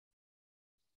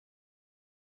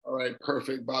All right,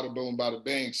 perfect. Bada boom, bada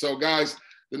bing. So guys,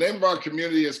 the name of our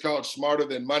community is called Smarter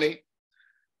Than Money,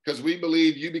 because we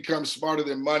believe you become smarter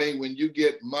than money when you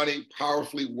get money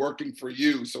powerfully working for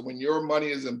you. So when your money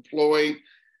is employed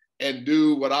and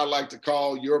do what I like to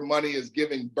call your money is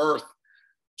giving birth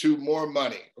to more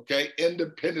money, okay?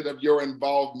 Independent of your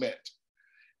involvement.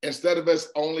 Instead of us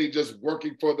only just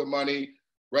working for the money,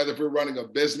 whether if we're running a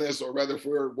business or whether if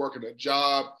we're working a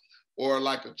job or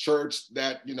like a church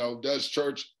that, you know, does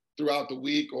church throughout the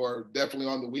week or definitely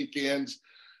on the weekends.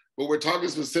 But we're talking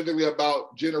specifically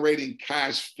about generating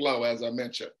cash flow, as I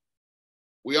mentioned.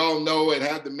 We all know and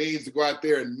have the means to go out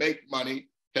there and make money,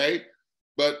 okay?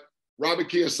 But Robert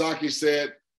Kiyosaki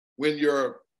said, when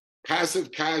your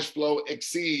passive cash flow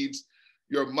exceeds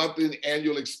your monthly and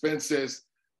annual expenses,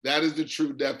 that is the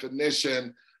true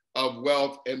definition of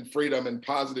wealth and freedom and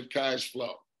positive cash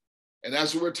flow. And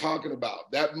that's what we're talking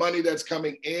about. That money that's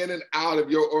coming in and out of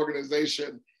your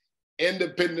organization,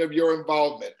 independent of your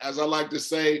involvement. As I like to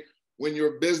say, when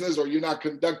you're business or you're not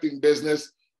conducting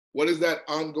business, what is that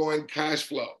ongoing cash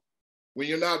flow? When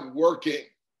you're not working,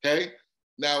 okay?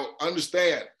 Now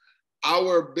understand,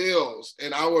 our bills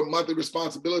and our monthly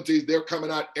responsibilities, they're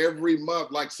coming out every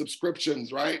month like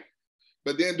subscriptions, right?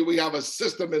 But then do we have a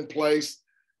system in place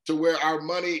to where our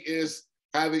money is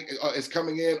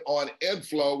coming in on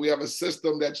inflow? We have a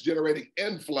system that's generating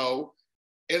inflow,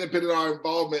 independent of our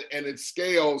involvement, and it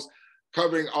scales,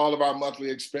 covering all of our monthly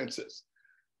expenses.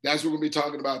 That's what we're gonna be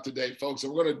talking about today, folks.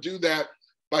 And we're gonna do that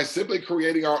by simply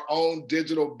creating our own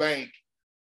digital bank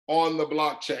on the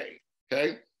blockchain,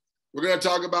 okay? We're gonna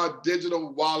talk about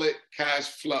digital wallet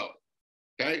cash flow,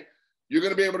 okay? You're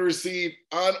gonna be able to receive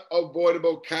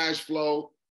unavoidable cash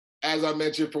flow, as I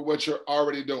mentioned, for what you're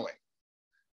already doing.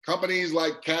 Companies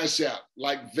like Cash App,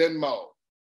 like Venmo,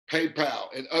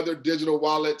 PayPal, and other digital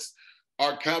wallets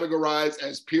are categorized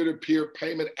as peer-to-peer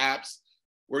payment apps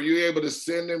where you're able to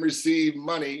send and receive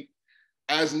money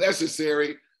as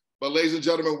necessary. But ladies and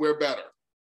gentlemen, we're better.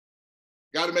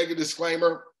 Got to make a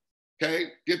disclaimer, okay?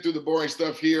 Get through the boring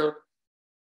stuff here.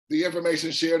 The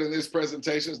information shared in this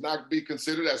presentation is not to be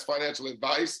considered as financial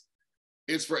advice.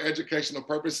 It's for educational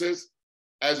purposes.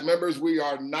 As members, we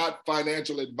are not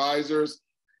financial advisors,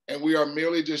 and we are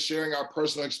merely just sharing our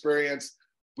personal experience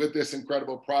with this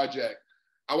incredible project.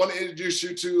 I want to introduce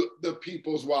you to the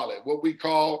People's Wallet, what we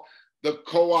call the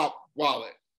Co-op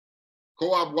Wallet.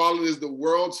 Co-op Wallet is the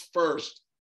world's first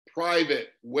private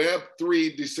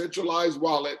Web3 decentralized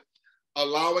wallet,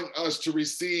 allowing us to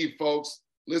receive, folks,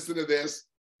 listen to this,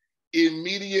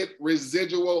 immediate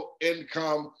residual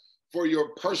income for your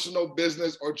personal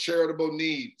business or charitable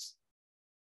needs.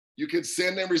 You can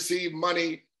send and receive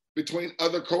money between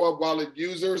other co-op wallet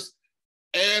users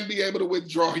and be able to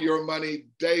withdraw your money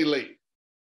daily.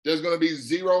 There's going to be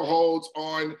zero holds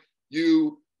on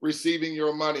you receiving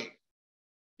your money.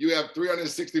 You have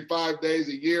 365 days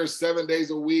a year, 7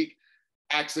 days a week,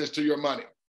 access to your money.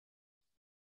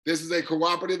 This is a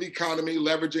cooperative economy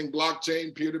leveraging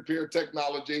blockchain peer-to-peer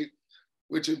technology,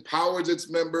 which empowers its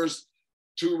members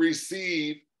to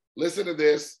receive, listen to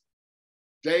this,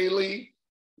 daily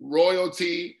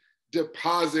royalty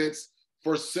deposits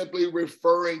for simply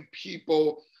referring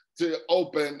people to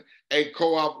open a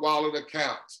co-op wallet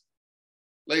account.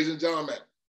 Ladies and gentlemen,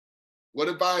 what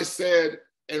if I said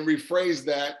and rephrased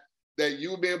that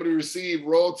you would be able to receive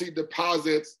royalty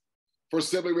deposits for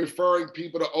simply referring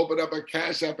people to open up a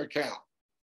Cash App account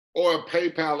or a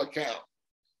PayPal account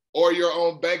or your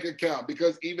own bank account,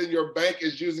 because even your bank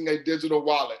is using a digital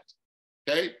wallet,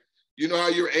 okay? You know how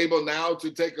you're able now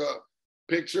to take a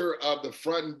picture of the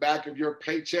front and back of your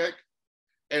paycheck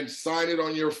and sign it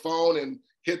on your phone and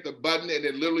hit the button and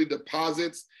it literally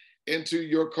deposits into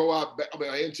your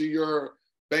into your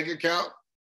bank account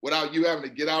without you having to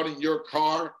get out in your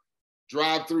car,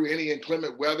 drive through any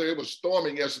inclement weather. It was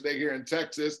storming yesterday here in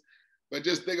Texas, but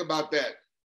just think about that.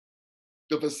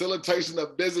 The facilitation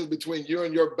of business between you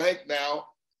and your bank now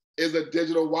is a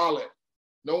digital wallet.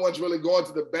 No one's really going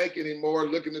to the bank anymore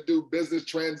looking to do business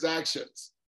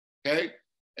transactions, okay?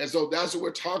 And so that's what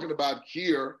we're talking about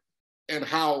here and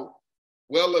how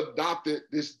well adopted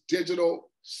this digital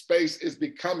space is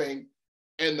becoming.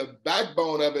 And the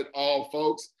backbone of it all,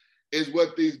 folks, is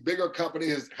what these bigger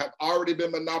companies have already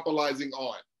been monopolizing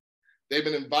on. They've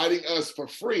been inviting us for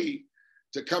free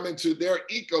to come into their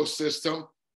ecosystem,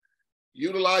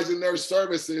 utilizing their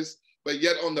services, but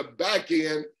yet on the back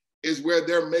end is where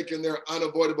they're making their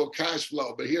unavoidable cash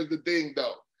flow. But here's the thing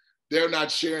though, they're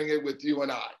not sharing it with you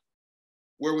and I.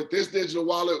 Where with this digital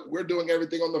wallet, we're doing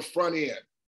everything on the front end.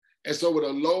 And so with a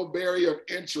low barrier of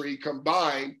entry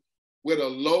combined with a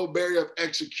low barrier of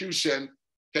execution,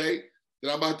 okay,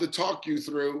 that I'm about to talk you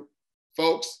through,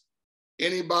 folks,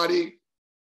 anybody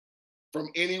from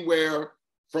anywhere,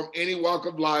 from any walk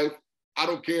of life, I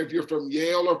don't care if you're from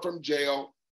Yale or from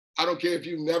jail, I don't care if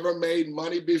you've never made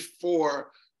money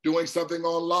before doing something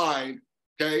online,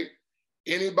 okay?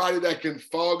 Anybody that can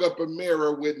fog up a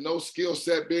mirror with no skill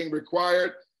set being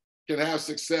required can have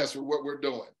success with what we're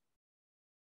doing.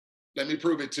 Let me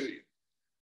prove it to you.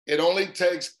 It only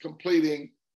takes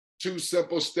completing 2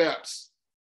 simple steps.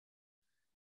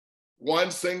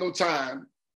 One single time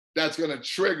that's going to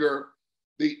trigger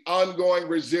the ongoing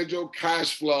residual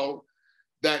cash flow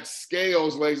that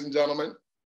scales, ladies and gentlemen,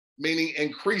 meaning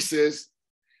increases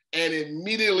and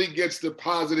immediately gets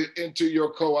deposited into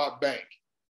your co-op bank.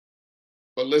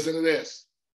 But listen to this.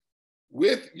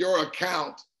 With your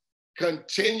account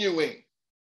continuing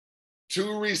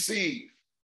to receive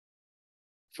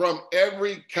from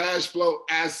every cash flow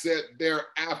asset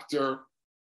thereafter,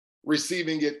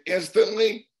 receiving it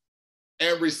instantly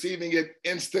and receiving it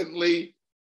instantly,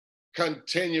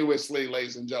 continuously,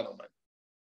 ladies and gentlemen.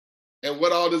 And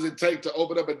what all does it take to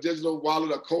open up a digital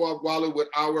wallet, a co-op wallet with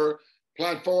our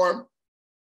platform?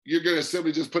 You're gonna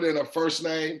simply just put in a first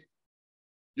name,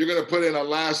 you're gonna put in a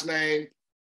last name,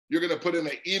 you're gonna put in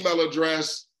an email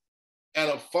address and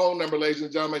a phone number, ladies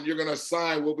and gentlemen. You're gonna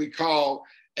sign what we call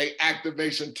an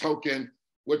activation token,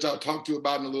 which I'll talk to you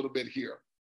about in a little bit here.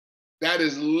 That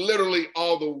is literally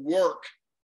all the work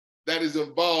that is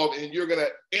involved, and you're gonna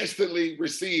instantly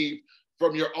receive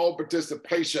from your own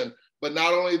participation. But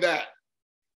not only that,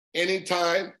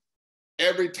 anytime,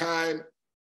 every time,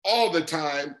 all the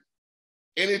time,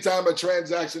 anytime a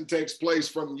transaction takes place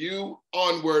from you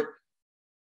onward,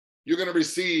 you're gonna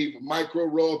receive micro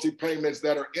royalty payments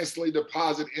that are instantly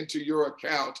deposited into your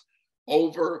account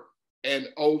over and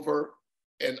over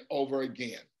and over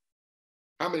again.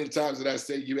 How many times did I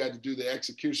say you had to do the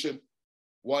execution?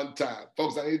 One time.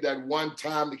 Folks, I need that one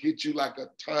time to hit you like a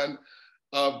ton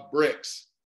of bricks.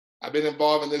 I've been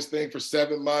involved in this thing for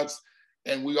 7 months,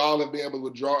 and we all have been able to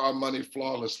withdraw our money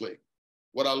flawlessly.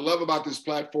 What I love about this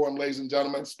platform, ladies and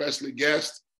gentlemen, especially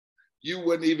guests, you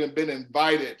wouldn't even been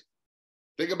invited.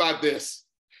 Think about this.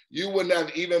 You wouldn't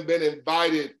have even been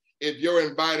invited if your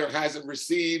inviter hasn't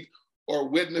received or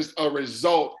witnessed a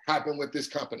result happen with this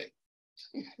company.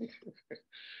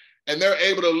 And they're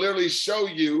able to literally show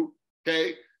you,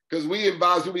 okay, because we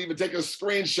advise people to even take a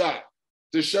screenshot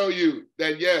to show you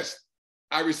that, yes,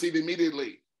 I received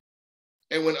immediately.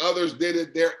 And when others did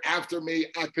it, they're after me,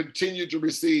 I continue to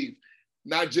receive.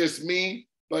 Not just me,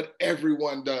 but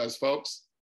everyone does, folks.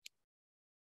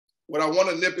 What I want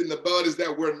to nip in the bud is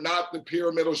that we're not the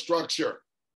pyramidal structure.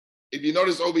 If you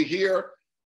notice over here,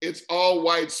 it's all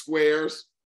white squares,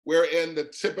 wherein the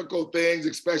typical things,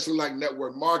 especially like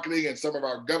network marketing and some of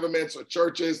our governments or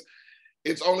churches,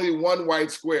 it's only one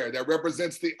white square that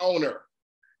represents the owner.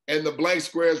 And the blank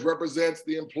squares represents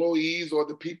the employees or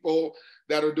the people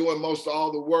that are doing most of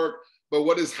all the work. But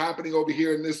what is happening over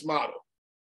here in this model?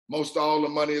 Most all the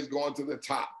money is going to the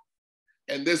top.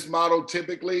 And this model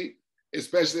typically,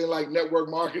 especially in like network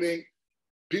marketing,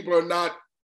 people are not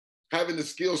having the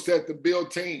skill set to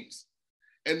build teams.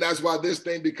 And that's why this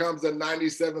thing becomes a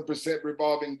 97%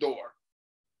 revolving door,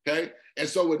 okay? And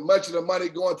so with much of the money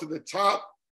going to the top,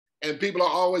 and people are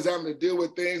always having to deal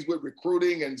with things with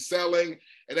recruiting and selling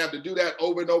and have to do that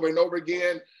over and over and over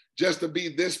again just to be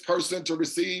this person to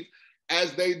receive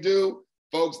as they do,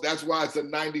 folks, that's why it's a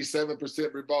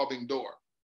 97% revolving door.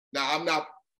 Now, I'm not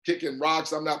kicking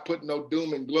rocks. I'm not putting no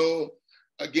doom and gloom.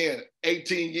 Again,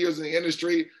 18 years in the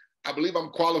industry, I believe I'm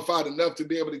qualified enough to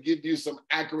be able to give you some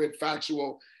accurate,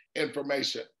 factual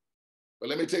information. But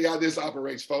let me tell you how this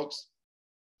operates, folks.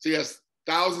 See, yes,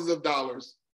 thousands of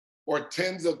dollars or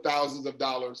tens of thousands of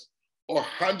dollars or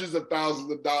hundreds of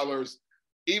thousands of dollars,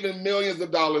 even millions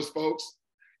of dollars, folks,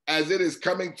 as it is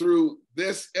coming through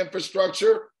this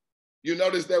infrastructure, you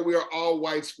notice that we are all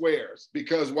white squares.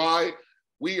 Because why?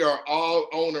 We are all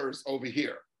owners over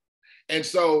here. And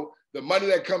so the money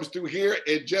that comes through here,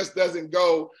 it just doesn't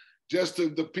go just to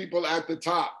the people at the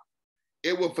top.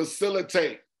 It will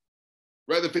facilitate,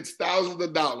 whether if it's thousands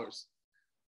of dollars,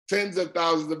 tens of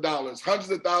thousands of dollars, hundreds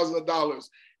of thousands of dollars,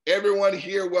 everyone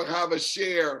here will have a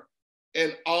share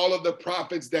in all of the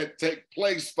profits that take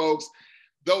place, folks.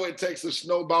 Though it takes a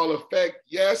snowball effect,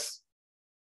 yes,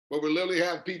 but we literally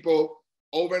have people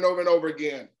over and over and over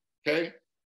again, okay,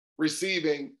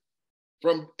 receiving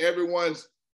from everyone's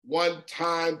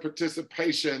one-time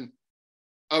participation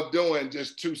of doing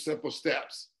just 2 simple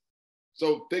steps.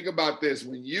 So think about this.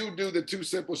 When you do the 2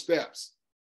 simple steps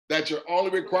that you're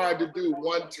only required to do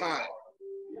one time,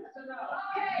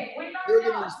 you're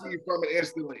going to receive from it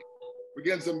instantly. We're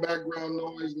getting some background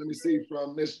noise. Let me see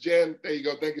from Miss Jen. There you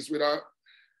go. Thank you, sweetheart.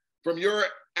 From your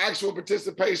actual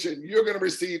participation, you're going to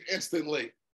receive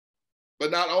instantly.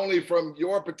 But not only from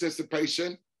your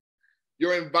participation,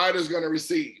 your inviter is going to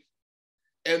receive,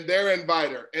 and their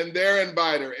inviter, and their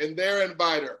inviter, and their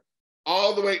inviter,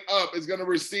 all the way up is going to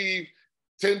receive.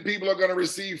 10 people are going to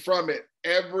receive from it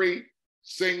every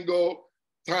single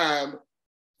time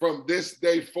from this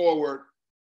day forward,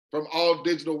 from all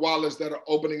digital wallets that are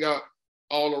opening up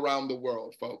all around the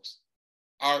world, folks.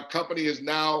 Our company is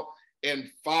now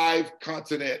in 5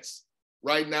 continents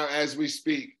right now as we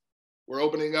speak. We're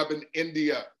opening up in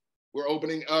India. We're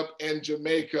opening up in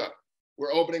Jamaica.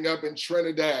 We're opening up in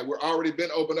Trinidad. We're already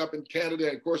been opened up in Canada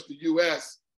and, of course, the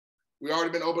US. We've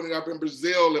already been opening up in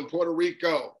Brazil and Puerto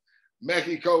Rico.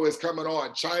 Mexico is coming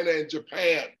on. China and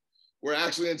Japan. We're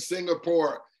actually in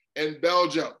Singapore and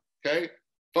Belgium, okay?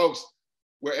 Folks,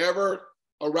 wherever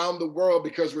around the world,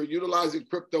 because we're utilizing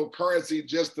cryptocurrency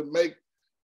just to make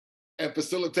and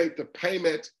facilitate the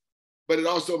payment, but it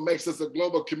also makes us a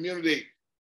global community.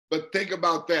 But think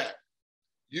about that.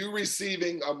 You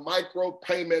receiving a micro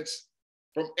payments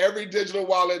from every digital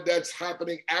wallet that's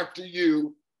happening after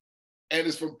you, and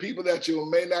it's from people that you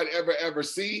may not ever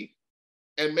see,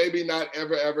 and maybe not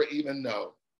ever even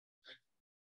know.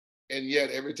 And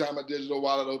yet every time a digital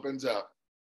wallet opens up,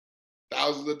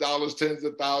 thousands of dollars, tens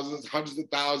of thousands, hundreds of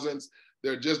thousands,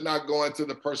 they're just not going to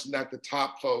the person at the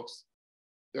top, folks.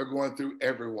 They're going through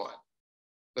everyone.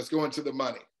 Let's go into the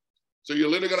money. So you're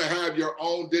literally gonna have your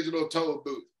own digital toll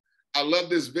booth. I love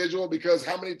this visual because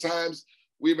how many times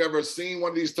we've ever seen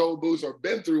one of these toll booths or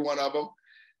been through one of them,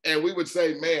 and we would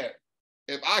say, man,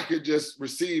 if I could just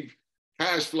receive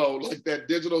cash flow like that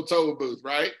digital toll booth,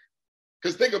 right?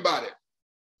 Because think about it.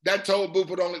 That toll booth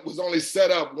was only set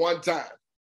up one time.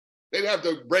 They'd have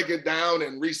to break it down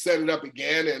and reset it up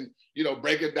again and,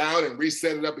 break it down and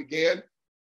reset it up again.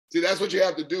 See, that's what you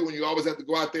have to do when you always have to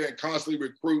go out there and constantly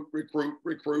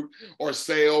recruit, or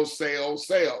sell.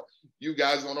 You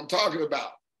guys know what I'm talking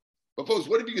about. But folks,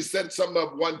 what if you can set something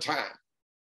up one time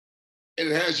and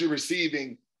it has you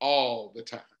receiving all the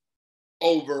time,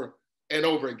 over and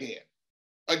over again?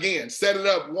 Again, set it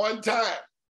up one time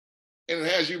and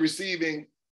it has you receiving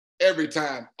every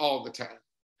time, all the time.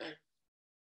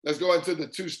 Let's go into the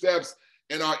 2 steps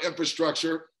in our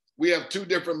infrastructure. We have 2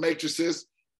 different matrices.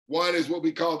 One is what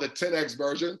we call the 10X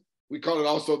version. We call it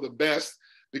also the best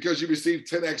because you receive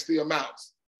 10X the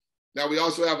amounts. Now we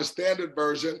also have a standard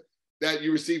version that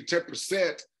you receive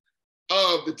 10%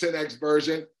 of the 10X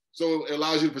version. So it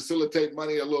allows you to facilitate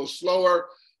money a little slower,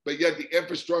 but yet the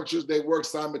infrastructures, they work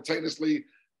simultaneously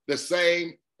the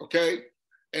same, okay?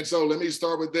 And so let me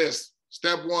start with this.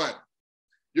 Step 1,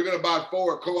 you're gonna buy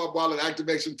 4 co-op wallet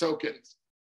activation tokens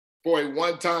for a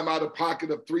one-time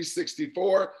out-of-pocket of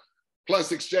 $364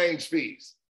 plus exchange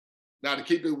fees. Now to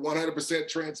keep it 100%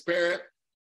 transparent,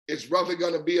 it's roughly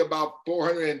gonna be about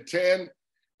 410,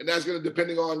 and that's gonna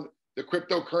depending on the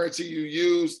cryptocurrency you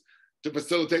use to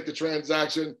facilitate the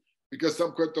transaction, because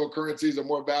some cryptocurrencies are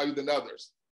more valued than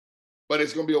others. But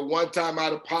it's gonna be a one-time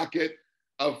out-of-pocket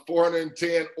of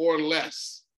 410 or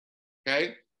less,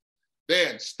 okay?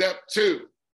 Then step 2,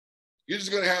 you're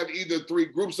just gonna have either 3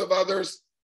 groups of others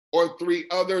or 3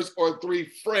 others or 3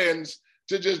 friends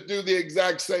to just do the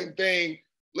exact same thing,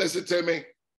 listen to me,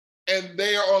 and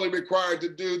they are only required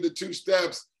to do the 2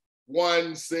 steps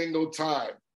one single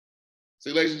time.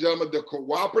 See, ladies and gentlemen, the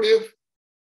cooperative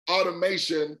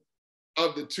automation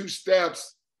of the 2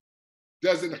 steps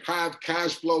doesn't have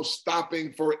cash flow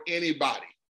stopping for anybody.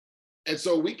 And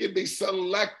so we can be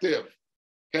selective,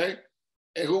 okay,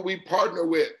 and who we partner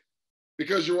with,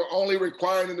 because you're only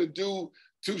requiring them to do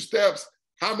 2 steps.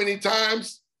 How many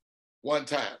times? 1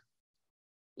 time.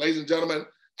 Ladies and gentlemen,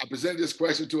 I presented this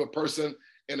question to a person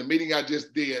in a meeting I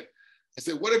just did. I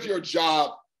said, what if your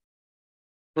job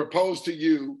proposed to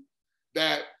you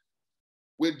that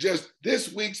with just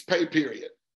this week's pay period,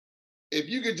 if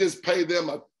you could just pay them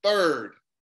 1/3,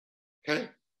 okay,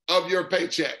 of your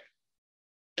paycheck,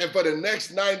 and for the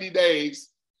next 90 days,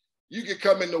 you could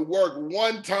come into work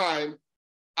 1 time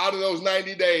out of those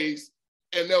 90 days,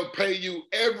 and they'll pay you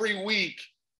every week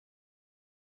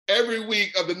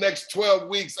of the next 12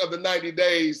 weeks of the 90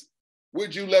 days,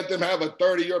 would you let them have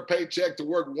 1/3 of your paycheck to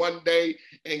work 1 day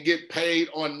and get paid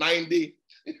on 90?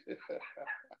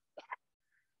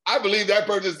 I believe that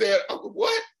person said, oh,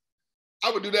 what?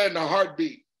 I would do that in a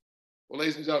heartbeat. Well,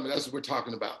 ladies and gentlemen, that's what we're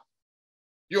talking about.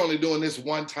 You're only doing this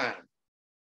 1 time.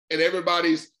 And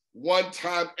everybody's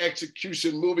one-time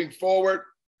execution moving forward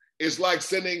is like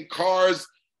sending cars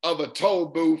of a toll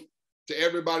booth to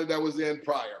everybody that was in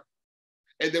prior.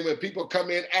 And then when people come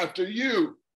in after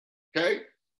you, okay?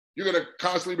 You're gonna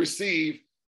constantly receive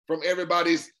from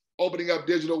everybody's opening up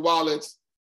digital wallets.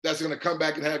 That's gonna come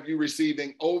back and have you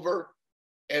receiving over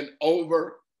and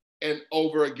over and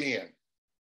over again.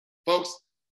 Folks,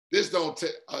 this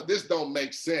don't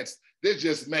make sense. This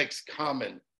just makes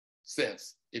common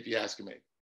sense, if you ask me.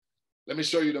 Let me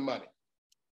show you the money.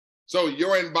 So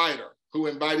your inviter who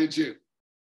invited you.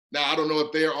 Now, I don't know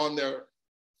if they're on their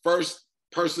first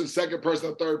person, second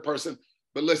person, or third person,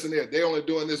 but listen here, they're only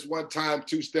doing this one time,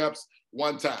 2 steps,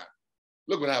 one time.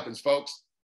 Look what happens, folks.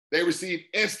 They receive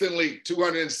instantly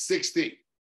 260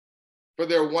 for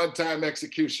their one-time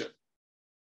execution.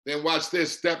 Then watch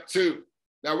this, step 2.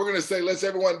 Now we're gonna say, let's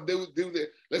everyone do this.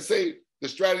 Let's say the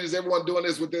strategy is everyone doing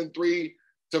this within 3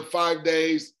 to 5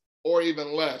 days or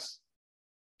even less.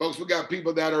 Folks, we got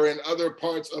people that are in other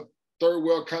parts of third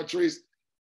world countries.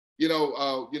 We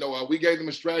gave them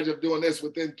a strategy of doing this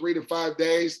within 3 to 5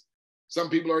 days. Some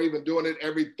people are even doing it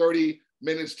every 30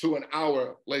 minutes to an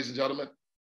hour, ladies and gentlemen,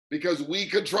 because we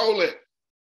control it.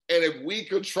 And if we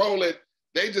control it,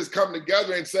 they just come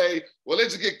together and say, well,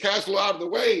 let's just get cash flow out of the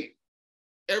way.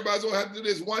 Everybody's gonna have to do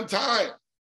this one time.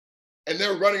 And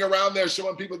they're running around there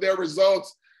showing people their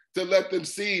results to let them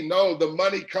see, no, the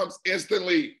money comes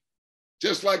instantly,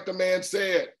 just like the man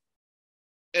said.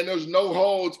 And there's no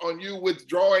holds on you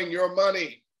withdrawing your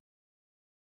money.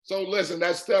 So listen,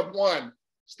 that's step 1.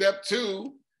 Step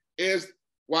 2 is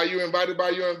while you're invited by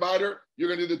your inviter, you're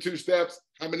gonna do the 2 steps.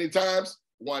 How many times?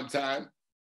 1 time.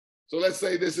 So let's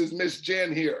say this is Miss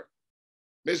Jen here.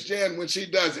 Miss Jen, when she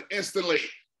does it instantly,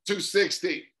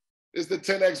 260 is the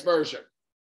 10X version.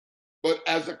 But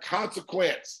as a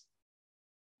consequence,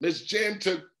 Miss Jen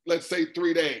took, let's say,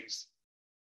 3 days.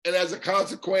 And as a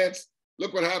consequence,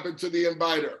 look what happened to the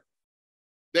inviter.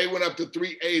 They went up to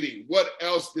 380. What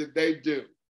else did they do?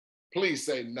 Please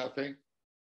say nothing.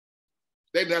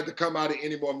 They didn't have to come out of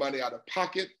any more money out of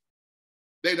pocket.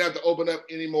 They didn't have to open up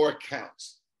any more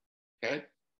accounts, okay?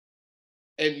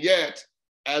 And yet,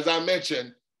 as I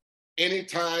mentioned,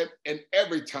 anytime and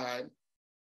every time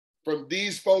from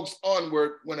these folks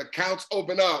onward, when accounts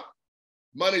open up,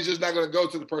 money's just not gonna go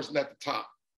to the person at the top.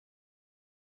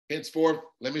 Henceforth,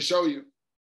 let me show you.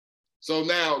 So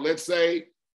now let's say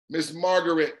Miss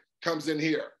Margaret comes in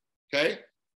here, okay?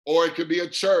 Or it could be a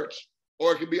church,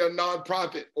 or it could be a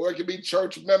nonprofit, or it could be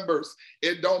church members.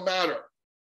 It don't matter.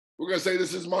 We're gonna say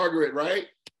this is Margaret, right?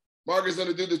 Margaret's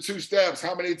gonna do the 2 steps.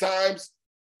 How many times?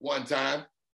 1 time,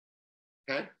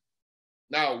 okay?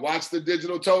 Now watch the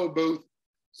digital toll booth.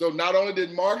 So not only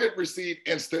did Margaret receive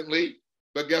instantly,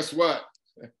 but guess what?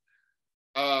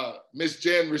 Miss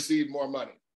Jen received more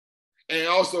money. And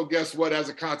also guess what, as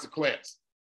a consequence?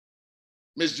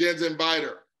 Miss Jen's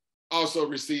inviter also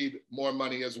received more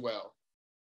money as well.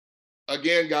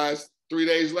 Again, guys, 3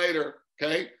 days later,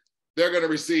 okay, they're gonna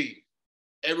receive.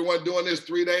 Everyone doing this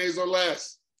 3 days or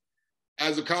less.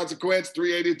 As a consequence,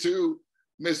 382,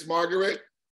 Miss Margaret,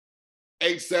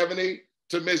 870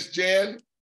 to Miss Jen,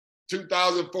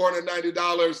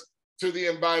 $2,490 to the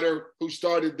inviter who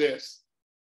started this.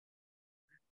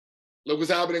 Look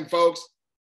what's happening, folks.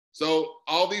 So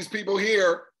all these people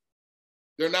here,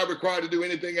 they're not required to do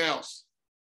anything else.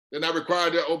 They're not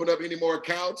required to open up any more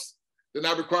accounts. They're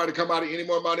not required to come out of any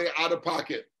more money out of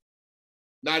pocket.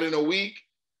 Not in a week,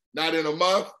 not in a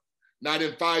month, not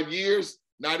in 5 years,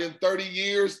 not in 30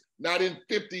 years, not in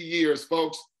 50 years,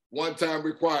 folks. 1 time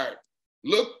required.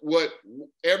 Look what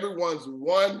everyone's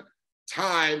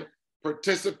 1-time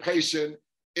participation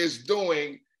is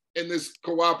doing in this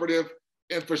cooperative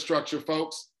infrastructure,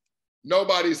 folks.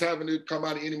 Nobody's having to come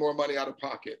out of any more money out of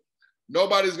pocket.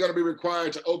 Nobody's gonna be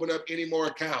required to open up any more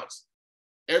accounts.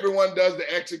 Everyone does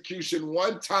the execution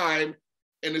 1 time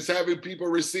and is having people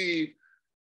receive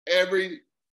every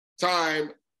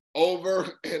time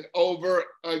over and over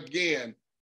again.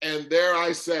 And dare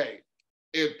I say,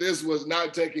 if this was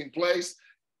not taking place,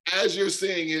 as you're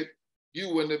seeing it,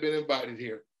 you wouldn't have been invited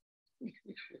here.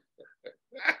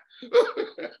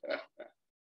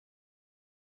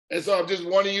 And so I'm just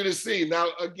wanting you to see. Now,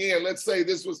 again, let's say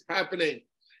this was happening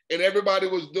and everybody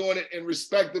was doing it, and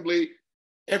respectively,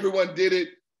 everyone did it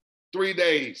 3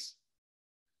 days.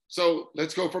 So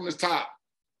let's go from the top.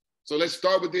 So let's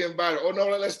start with the inviter. Oh no,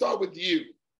 let's start with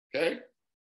you, okay?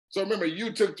 So remember,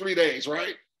 you took 3 days,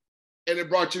 right? And it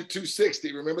brought you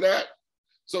 260, remember that?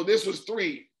 So this was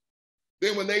 3.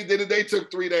 Then when they did it, they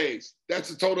took 3 days.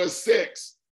 That's a total of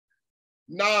 6,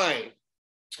 9,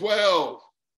 12,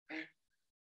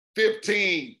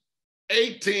 15,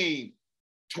 18,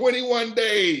 21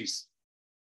 days.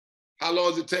 How long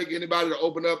does it take anybody to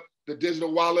open up the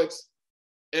digital wallets?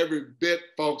 Every bit,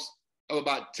 folks, of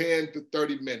about 10 to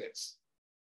 30 minutes.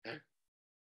 Okay?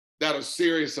 that are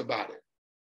serious about it.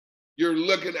 You're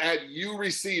looking at you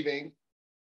receiving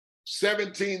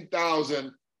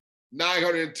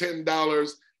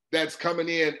 $17,910 that's coming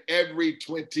in every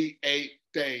 28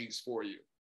 days for you.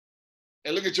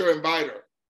 And look at your inviter.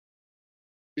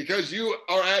 Because you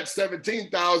are at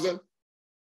 17,000,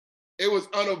 it was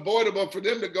unavoidable for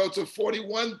them to go to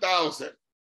 41,000.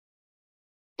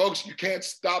 Folks, you can't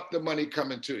stop the money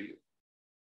coming to you.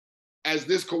 As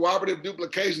this cooperative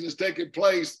duplication is taking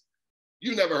place,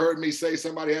 you never heard me say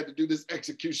somebody had to do this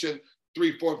execution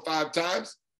 3, 4, 5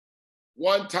 times.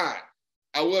 One time.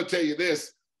 I will tell you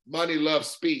this, money loves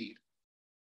speed.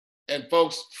 And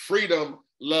folks, freedom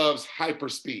loves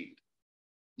hyperspeed.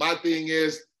 My thing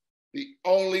is, the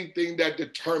only thing that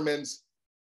determines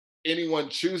anyone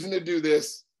choosing to do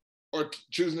this or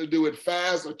choosing to do it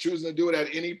fast or choosing to do it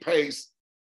at any pace,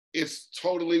 it's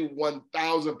totally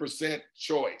 1000%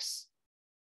 choice.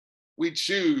 We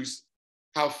choose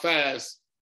how fast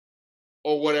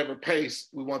or whatever pace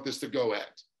we want this to go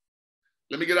at.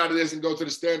 Let me get out of this and go to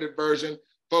the standard version.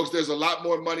 Folks, there's a lot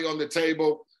more money on the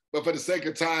table, but for the sake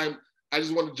of time, I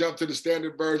just want to jump to the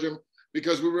standard version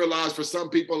because we realize for some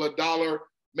people, $1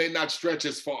 may not stretch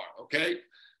as far, okay?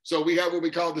 So we have what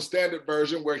we call the standard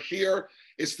version, where here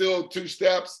it's still 2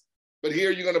 steps, but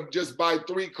here you're gonna just buy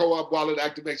 3 co-op wallet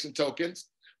activation tokens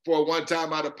for a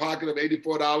one-time out-of-pocket of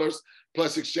 $84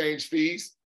 plus exchange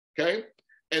fees, okay?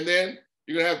 And then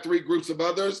you're gonna have 3 groups of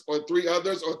others or 3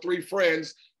 others or 3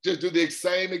 friends just do the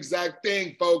same exact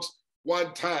thing, folks,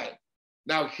 one time.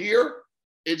 Now here,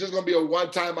 it's just gonna be a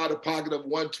one-time out-of-pocket of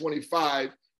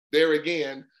 $125. There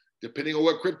again, depending on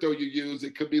what crypto you use,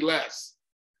 it could be less.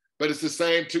 But it's the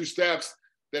same 2 steps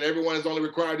that everyone is only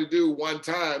required to do one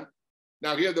time.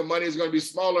 Now here, the money is gonna be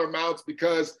smaller amounts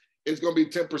because it's gonna be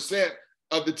 10%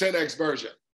 of the 10X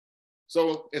version.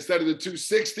 So instead of the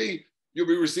 260, you'll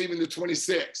be receiving the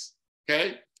 26,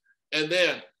 okay? And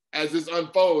then as this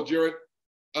unfolds,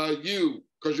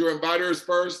 because your inviter is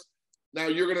first, now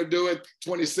you're gonna do it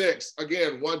 26.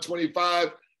 Again,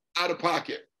 125 out of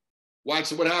pocket.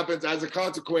 Watch what happens as a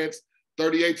consequence,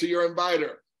 38 to your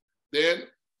inviter. Then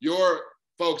your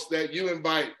folks that you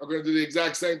invite are gonna do the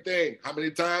exact same thing. How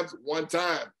many times? One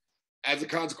time. As a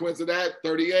consequence of that,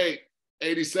 38,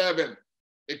 87.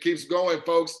 It keeps going,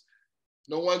 folks.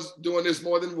 No one's doing this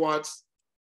more than once.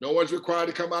 No one's required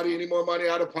to come out of any more money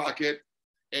out of pocket.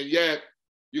 And yet,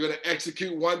 you're gonna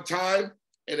execute one time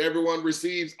and everyone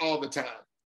receives all the time.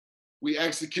 We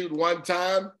execute one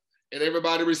time and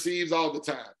everybody receives all the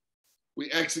time.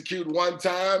 We execute one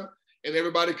time and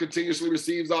everybody continuously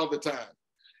receives all the time.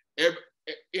 Any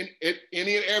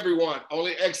and everyone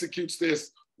only executes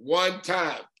this one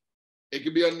time. It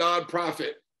could be a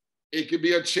nonprofit. It could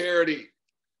be a charity.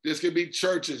 This could be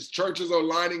churches. Churches are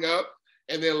lining up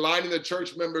and then lining the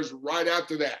church members right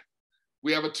after that.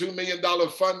 We have a $2 million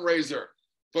fundraiser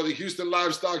for the Houston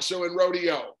Livestock Show and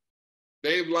Rodeo.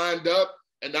 They've lined up,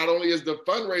 and not only is the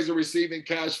fundraiser receiving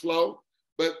cash flow,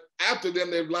 but after them,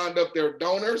 they've lined up their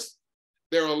donors,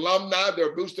 their alumni,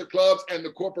 their booster clubs, and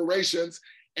the corporations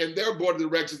and their board of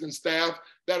directors and staff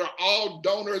that are all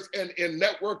donors and in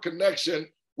network connection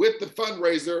with the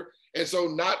fundraiser. And so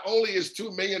not only is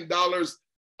 $2 million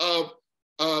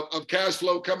of cash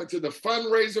flow coming to the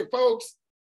fundraiser, folks,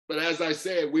 but as I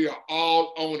said, we are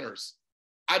all owners.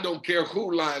 I don't care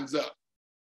who lines up.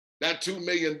 That $2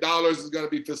 million is going to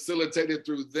be facilitated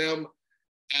through them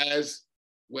as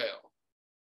well.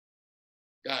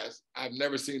 Guys, I've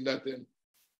never seen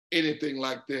anything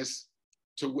like this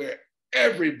to where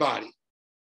everybody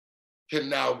can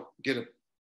now get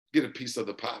a piece of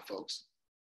the pie, folks.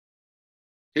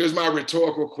 Here's my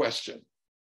rhetorical question.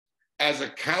 As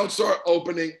accounts are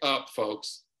opening up,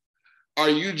 folks, are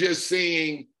you just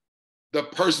seeing the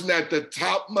person at the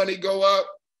top money go up,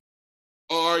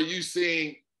 or are you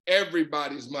seeing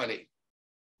everybody's money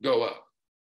go up?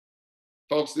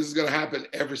 Folks, this is gonna happen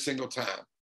every single time.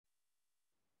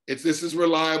 This is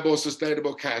reliable,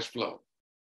 sustainable cash flow.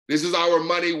 This is our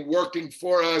money working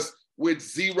for us with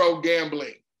zero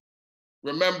gambling.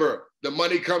 Remember, the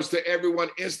money comes to everyone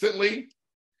instantly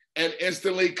and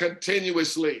instantly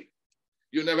continuously.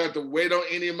 You never have to wait on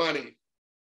any money.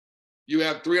 You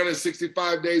have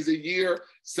 365 days a year,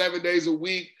 7 days a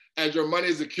week, as your money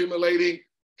is accumulating,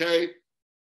 okay?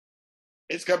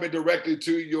 It's coming directly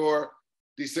to your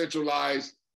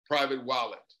decentralized private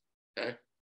wallet, okay?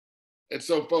 And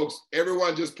so folks,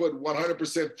 everyone just put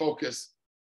 100% focus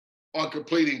on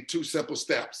completing 2 simple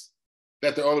steps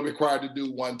that they're only required to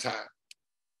do one time.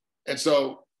 And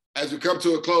so as we come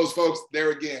to a close, folks,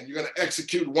 there again, you're gonna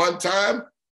execute one time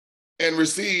and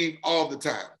receive all the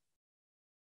time,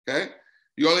 okay?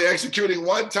 You're only executing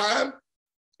one time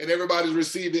and everybody's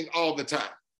receiving all the time,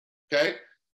 okay?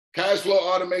 Cash flow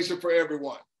automation for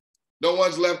everyone. No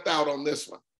one's left out on this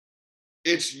one.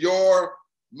 It's your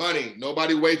money.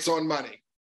 Nobody waits on money.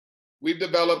 We've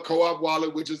developed Co-op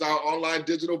Wallet, which is our online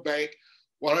digital bank.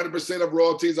 100% of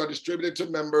royalties are distributed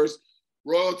to members.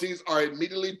 Royalties are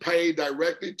immediately paid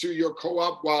directly to your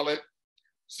Co-op Wallet.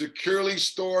 Securely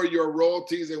store your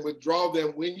royalties and withdraw them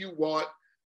when you want.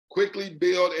 Quickly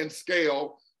build and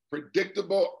scale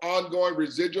predictable, ongoing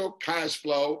residual cash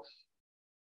flow.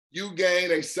 You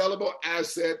gain a sellable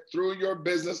asset through your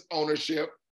business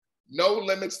ownership. No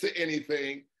limits to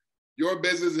anything. Your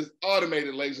business is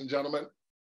automated, ladies and gentlemen,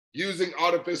 using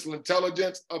artificial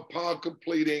intelligence upon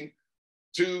completing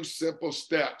 2 simple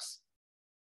steps.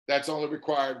 That's only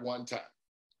required one time.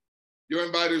 Your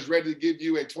inviter is ready to give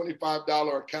you a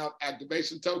 $25 account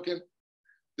activation token.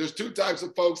 There's 2 types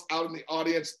of folks out in the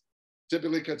audience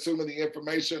typically consuming the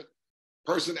information.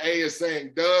 Person A is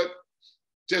saying, Doug,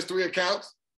 just 3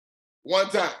 accounts, one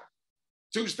time,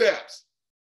 2 steps,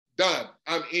 done,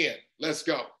 I'm in, let's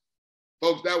go.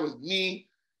 Folks, that was me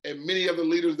and many of the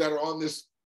leaders that are on this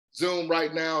Zoom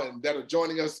right now and that are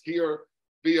joining us here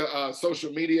via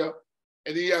social media.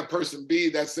 And then you have person B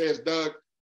that says, Doug,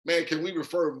 man, can we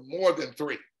refer more than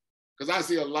 3? Because I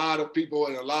see a lot of people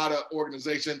and a lot of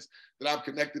organizations that I'm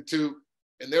connected to,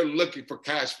 and they're looking for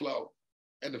cash flow.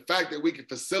 And the fact that we can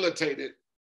facilitate it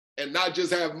and not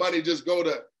just have money just go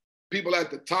to people at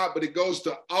the top, but it goes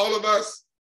to all of us,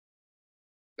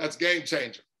 that's game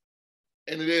changer.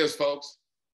 And it is, folks.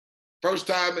 First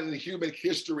time in the human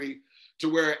history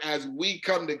to where as we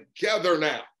come together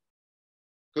now,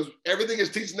 because everything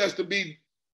is teaching us to be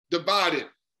divided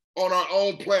on our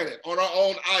own planet, on our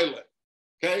own island,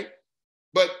 okay?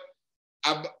 But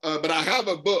I have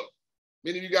a book,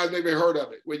 many of you guys maybe heard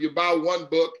of it, where you buy 1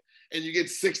 book and you get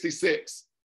 66.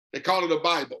 They call it a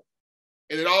Bible.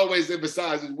 And it always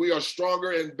emphasizes we are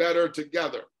stronger and better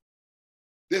together.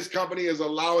 This company is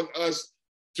allowing us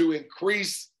to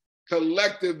increase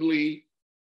collectively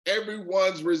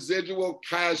everyone's residual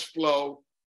cash flow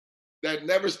that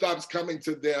never stops coming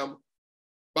to them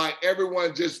by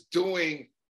everyone just doing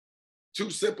 2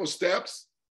 simple steps,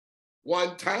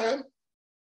 one time,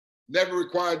 never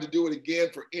required to do it again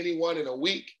for anyone in a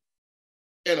week,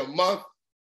 in a month,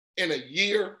 in a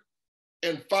year,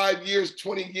 in 5 years,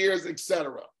 20 years,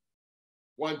 etc.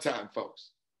 One time,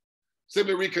 folks.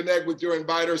 Simply reconnect with your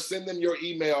inviter, send them your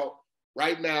email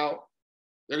right now.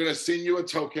 They're gonna send you a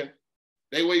token.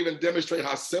 They will even demonstrate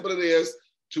how simple it is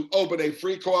to open a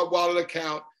free Co-op Wallet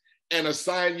account and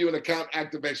assign you an account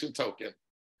activation token.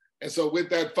 And so with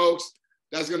that, folks,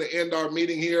 that's gonna end our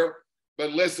meeting here.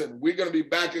 But listen, we're gonna be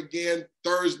back again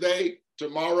Thursday,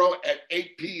 tomorrow at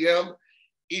 8 p.m.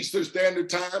 Eastern Standard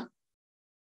Time.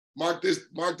 Mark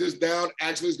this down.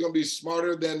 Actually, it's gonna be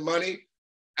Smarter Than Money.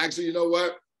 Actually, you know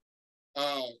what?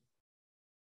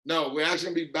 No, we're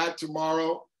actually gonna be back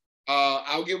tomorrow.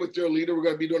 I'll get with your leader. We're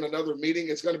gonna be doing another meeting.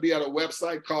 It's gonna be at a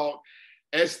website called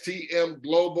STM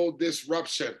Global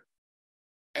Disruption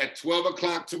at 12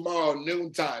 o'clock tomorrow,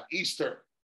 noontime, Eastern.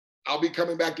 I'll be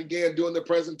coming back again doing the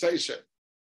presentation.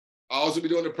 I'll also be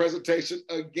doing the presentation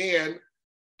again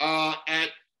at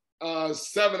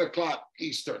 7 o'clock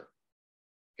Eastern,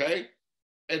 okay?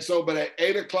 And so, but at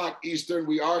 8 o'clock Eastern,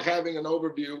 we are having an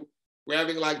overview. We're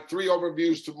having like 3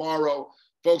 overviews tomorrow.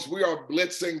 Folks, we are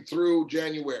blitzing through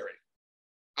January.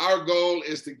 Our goal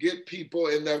is to get people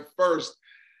in their first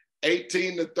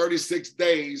 18 to 36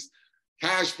 days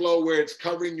cash flow where it's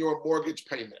covering your mortgage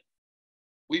payment.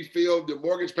 We feel the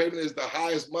mortgage payment is the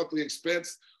highest monthly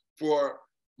expense for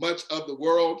much of the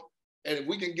world. And if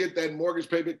we can get that mortgage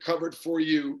payment covered for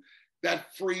you,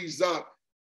 that frees up,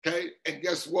 okay? And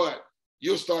guess what?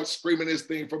 You'll start screaming this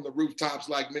thing from the rooftops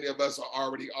like many of us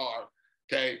already are,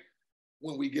 okay?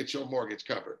 When we get your mortgage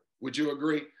covered. Would you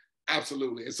agree?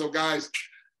 Absolutely. And so guys,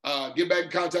 get back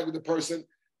in contact with the person,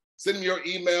 send them your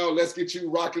email. Let's get you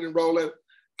rocking and rolling.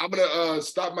 I'm gonna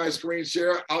stop my screen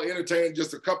share. I'll entertain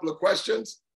just a couple of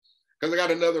questions because I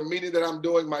got another meeting that I'm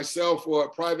doing myself for a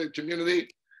private community.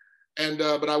 And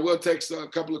but I will take a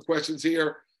couple of questions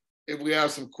here. If we have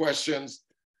some questions,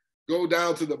 go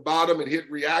down to the bottom and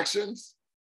hit reactions.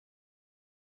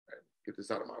 Get this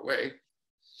out of my way.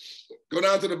 Go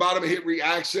down to the bottom and hit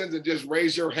reactions and just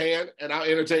raise your hand and I'll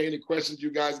entertain any questions you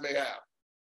guys may have.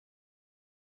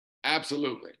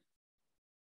 Absolutely.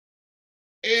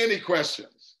 Any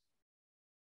questions?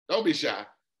 Don't be shy.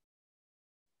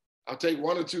 I'll take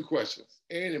 1 or 2 questions.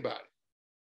 Anybody?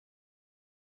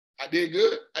 I did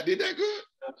good? I did that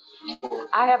good?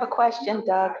 I have a question,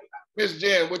 Doug. Miss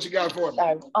Jen, what you got for me?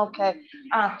 Sorry. Okay.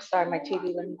 Sorry, my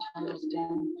TV, let me turn this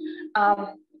down.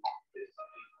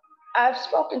 I've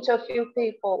spoken to a few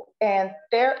people and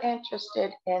they're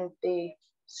interested in the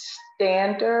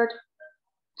standard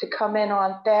to come in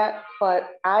on that,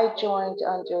 but I joined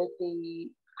under the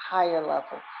higher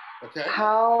level. Okay.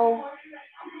 How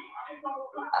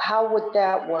would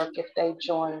that work if they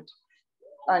joined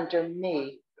under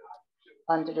me,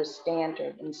 under the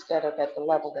standard, instead of at the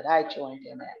level that I joined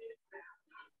in at?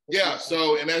 Yeah,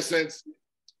 so in essence,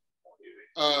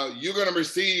 you're going to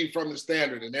receive from the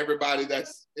standard, and everybody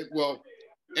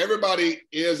everybody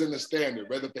is in the standard,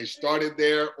 whether they started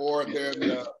there or if they're in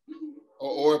the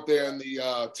or if they're in the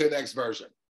 10X version,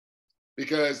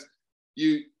 because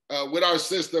you with our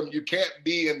system you can't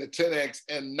be in the 10X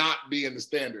and not be in the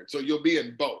standard, so you'll be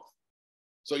in both.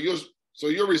 So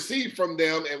you'll receive from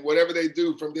them and whatever they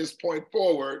do from this point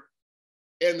forward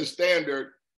in the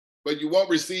standard, but you won't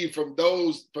receive from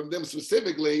them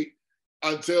specifically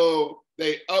until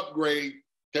they upgrade,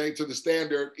 okay, to the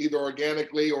standard, either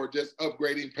organically or just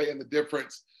upgrading, paying the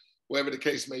difference, whatever the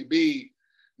case may be.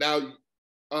 Now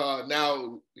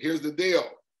here's the deal,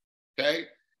 okay?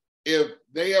 If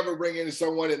they ever bring in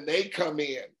someone and they come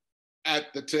in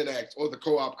at the 10X or the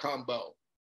co-op combo,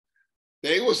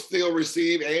 they will still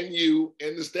receive, and you,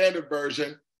 in the standard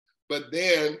version, but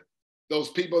then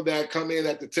those people that come in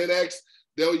at the 10X,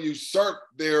 they'll usurp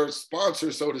their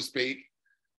sponsor, so to speak,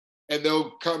 and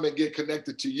they'll come and get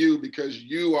connected to you because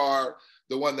you are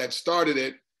the one that started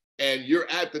it and you're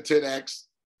at the 10X.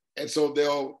 And so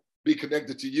they'll be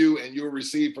connected to you and you'll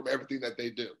receive from everything that they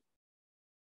do.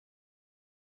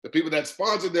 The people that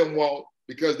sponsor them won't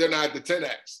because they're not at the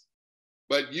 10X,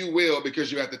 but you will because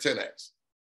you're at the 10X.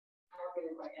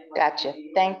 Gotcha.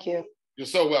 Thank you. You're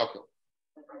so welcome.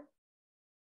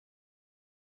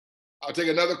 I'll take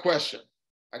another question.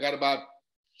 I got about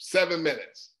 7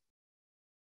 minutes.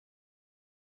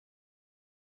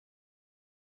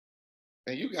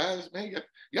 And you guys, man,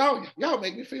 y'all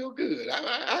make me feel good.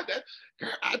 I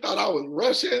thought I was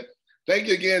rushing. Thank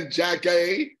you again, Jack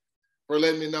A, for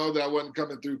letting me know that I wasn't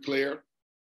coming through clear.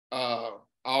 I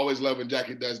always love when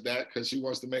Jackie does that because she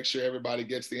wants to make sure everybody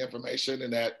gets the information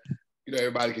and that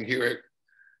everybody can hear it.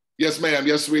 Yes, ma'am.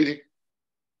 Yes, sweetie.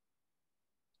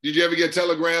 Did you ever get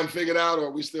Telegram figured out, or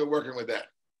are we still working with that?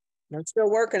 I'm still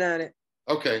working on it.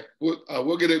 Okay,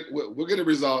 we'll get it. We'll get it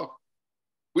resolved.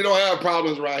 We don't have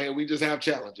problems around here. We just have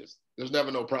challenges. There's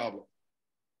never no problem.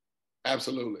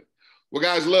 Absolutely. Well,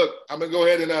 guys, look, I'm gonna go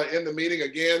ahead and end the meeting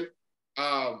again.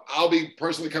 I'll be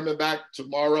personally coming back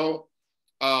tomorrow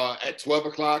at 12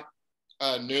 o'clock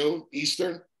noon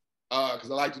Eastern, because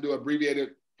I like to do abbreviated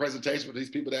presentation for these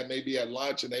people that may be at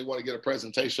lunch and they want to get a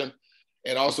presentation.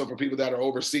 And also for people that are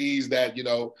overseas that,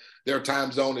 their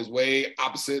time zone is way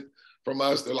opposite from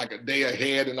us. They're like a day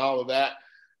ahead and all of that.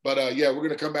 But yeah, we're going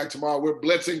to come back tomorrow. We're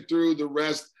blitzing through the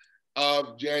rest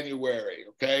of January,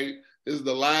 okay? This is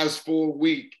the last full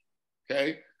week,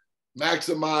 okay?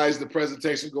 Maximize the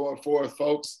presentation going forward,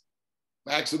 folks.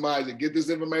 Maximize it. Get this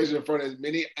information in front of as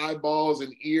many eyeballs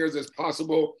and ears as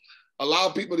possible. Allow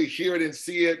people to hear it and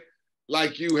see it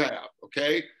like you have,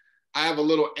 okay? I have a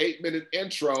little 8-minute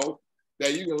intro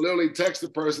that you can literally text the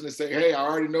person and say, hey, I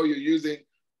already know you're using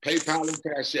PayPal and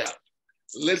Cash App.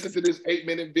 Listen to this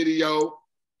 8-minute video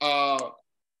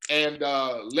and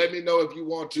let me know if you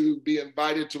want to be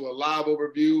invited to a live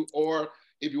overview or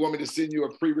if you want me to send you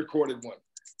a pre-recorded one.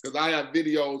 Because I have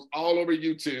videos all over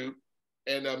YouTube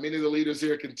and many of the leaders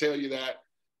here can tell you that.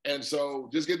 And so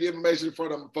just get the information in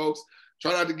front of them, folks.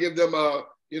 Try not to give them a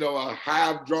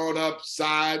half drawn up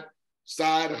side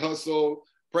hustle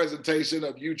presentation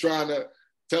of you trying to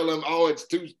tell them, oh, it's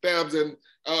 2 stamps and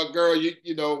girl,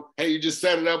 hey, you just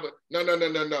set it up.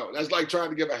 No. That's like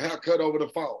trying to give a haircut over the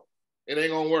phone. It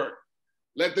ain't gonna work.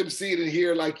 Let them see it and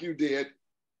hear like you did,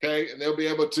 okay? And they'll be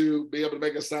able to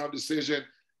make a sound decision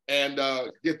and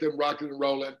get them rocking and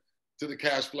rolling to the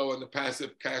cash flow and the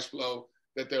passive cash flow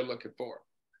that they're looking for.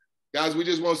 Guys, we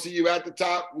just want to see you at the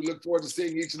top. We look forward to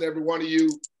seeing each and every one of you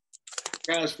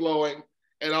cash flowing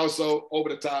and also over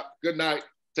the top. Good night.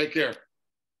 Take care.